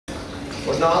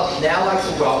Would now like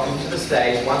to welcome to the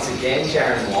stage once again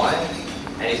Jaron White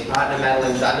and his partner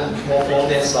Madeline Dunham to perform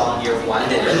their song Year of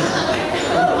Wonders,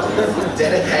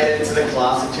 dedicated to the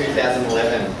class of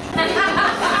 2011.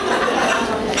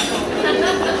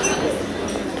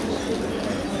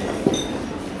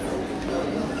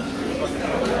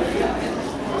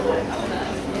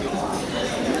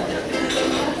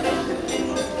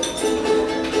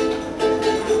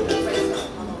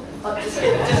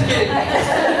 Just kidding.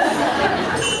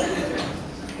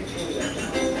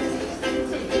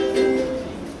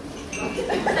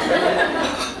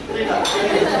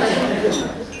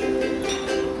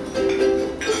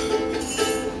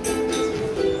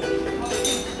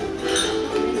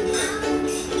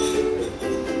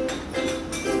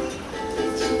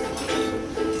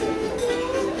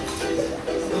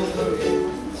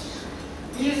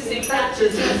 Music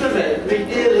matches infrared, big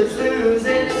deal is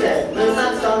losing its head. The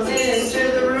man storms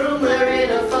into the room wearing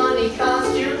a funny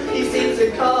costume. He seems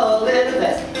to call it a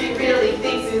vest. He really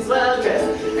thinks he's well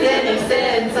dressed. Then he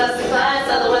sends us to class,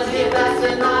 otherwise he'd get back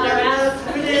to not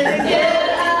around. We didn't get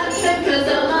out of check cause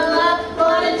of my life,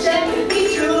 but in check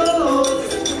he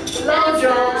chose. Long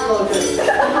jokes, long jokes.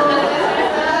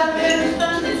 Having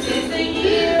fun, this is the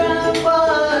year of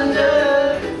wonder.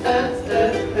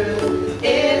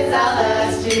 It's our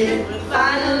last year, we're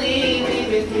finally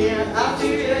leaving here. After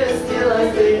years still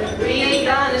unclear, we ain't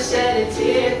gonna shed a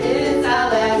tear. It's our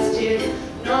last year,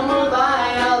 no more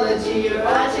biology or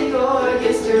logic or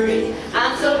history.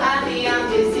 I'm so happy I'm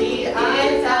busy,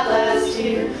 it's our last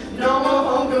year. No more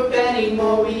home group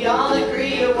anymore, we all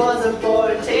agree it was a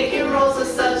bore. Taking roles was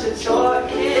such a chore,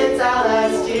 it's our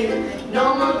last year.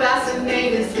 No more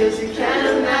vaccinated skills, you can't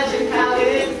imagine how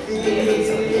it feels.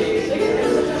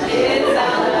 It's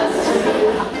our last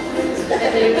year,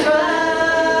 and the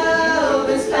 12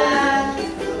 is past.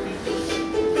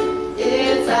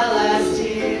 It's our last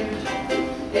year,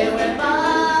 and we're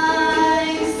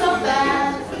flying so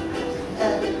fast.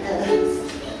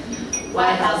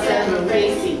 White House and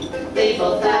Racy, they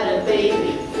both had a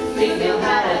baby. Big Neil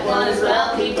had one as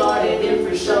well, he bought it in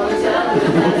for show and tell.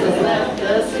 Who has left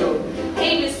the school?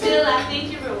 Hey, Miss Still, I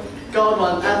think you're wrong. Gold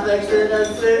one, athletics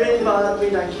and swimming, but we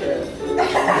don't care.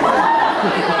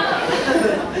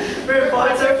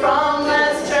 Reports are from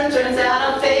last term, turns out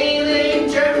I'm failing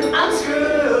germ. I'm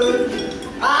screwed.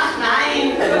 Ah,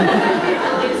 nine.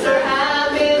 Kids are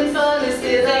having fun, this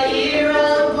is a year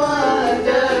of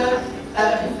wonder.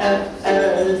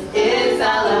 It's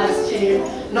our last year.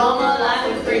 No more life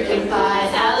with freaking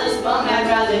pies. Alice Bum, I'd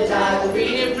rather die. But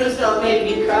reading Bruce don't make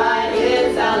me cry.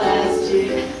 It's our last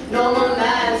year. No more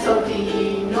maths or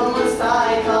PE. No more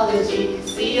psychology.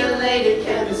 See you later,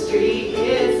 chemistry.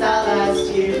 It's our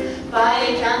last year. By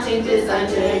accounting, design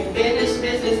tech, finish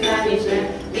business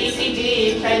management.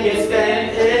 BCD can get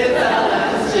spent. It's our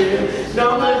last year.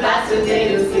 No more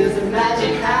vaccinated skills.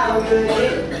 Imagine how good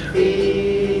it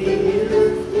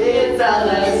feels. It's our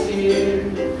last year.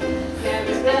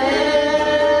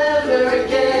 Never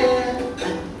again.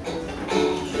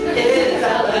 It's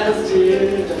our last year.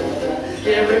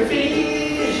 Can't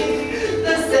repeat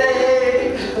the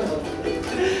same.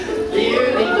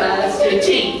 Unique last year.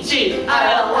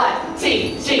 T-G-I-L-Y.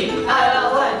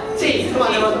 T-G-I-L-Y. T. Come on,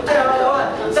 everyone.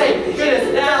 I-L-Y. Say goodness,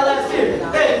 now last year.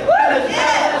 Hey, goodness,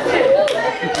 last year.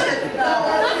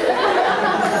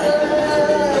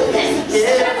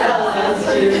 It's our last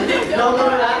year. No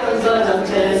more icons on the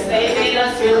test. They made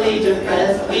us really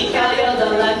depressed. We counted the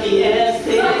luckiest.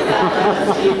 It's our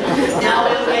last year. Now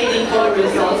we're waiting for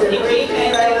results. The Greek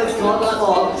and it's not my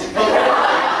fault.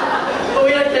 But we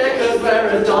don't care because we're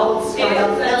adults. It's our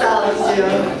last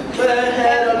year. We're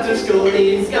head up to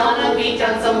schoolies. Gonna beat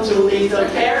down some toolies.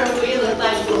 Don't care if we look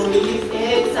like foolies.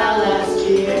 It's our last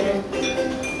year.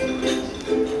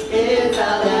 It's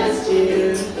our last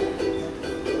year.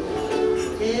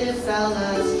 It's our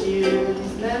last year.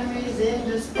 These memories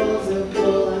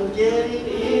indisposable. I'm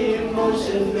getting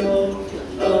emotional.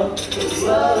 Oh,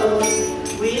 whoa.